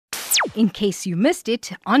in case you missed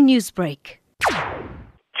it on Newsbreak.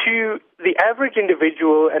 To the average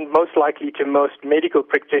individual, and most likely to most medical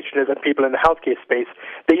practitioners and people in the healthcare space,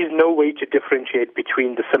 there is no way to differentiate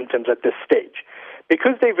between the symptoms at this stage.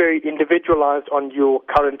 Because they're very individualized on your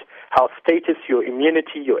current health status, your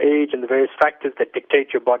immunity, your age, and the various factors that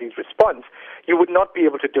dictate your body's response, you would not be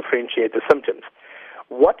able to differentiate the symptoms.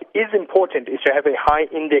 What is important is to have a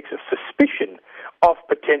high index of suspicion of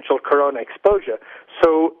potential corona exposure.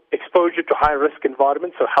 So exposure to high-risk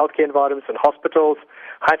environments, so healthcare environments and hospitals,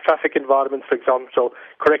 high-traffic environments, for example,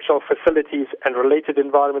 correctional facilities and related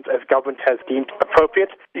environments as government has deemed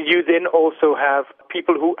appropriate. You then also have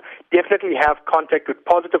people who definitely have contact with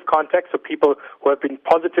positive contacts, so people who have been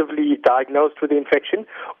positively diagnosed with the infection,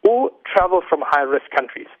 or travel from high-risk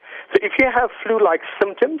countries. So if you have flu-like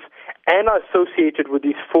symptoms and are associated with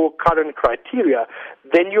these four current criteria,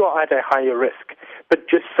 then you are at a higher risk. But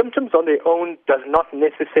just symptoms on their own does not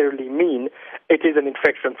necessarily mean it is an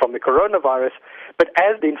infection from the coronavirus. But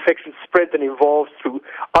as the infection spreads and evolves through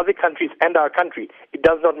other countries and our country, it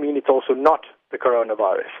does not mean it's also not the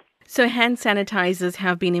coronavirus. So hand sanitizers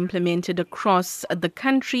have been implemented across the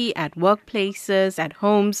country, at workplaces, at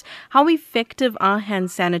homes. How effective are hand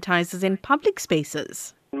sanitizers in public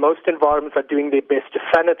spaces? Most environments are doing their best to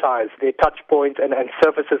sanitize their touch points and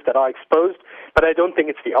surfaces that are exposed, but I don't think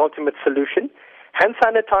it's the ultimate solution. Hand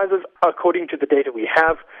sanitizers, according to the data we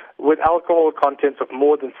have, with alcohol contents of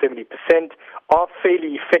more than 70%, are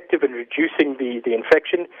fairly effective in reducing the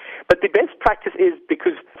infection. But the best practice is,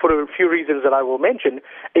 because for a few reasons that I will mention,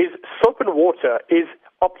 is soap and water is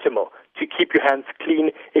optimal to keep your hands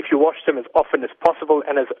clean if you wash them as often as possible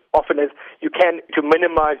and as often as you can to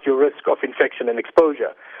minimize your risk of infection and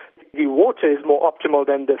exposure. The water is more optimal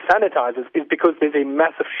than the sanitizers is because there's a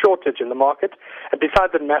massive shortage in the market. And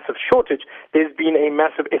besides that massive shortage, there's been a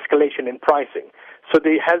massive escalation in pricing. So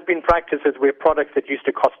there has been practices where products that used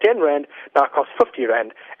to cost 10 Rand now cost 50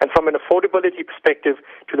 Rand. And from an affordability perspective,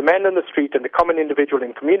 to the man on the street and the common individual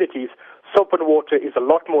in communities, soap and water is a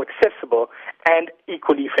lot more accessible and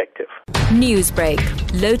equally effective. Newsbreak,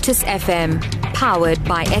 Lotus FM, powered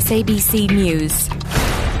by SABC News.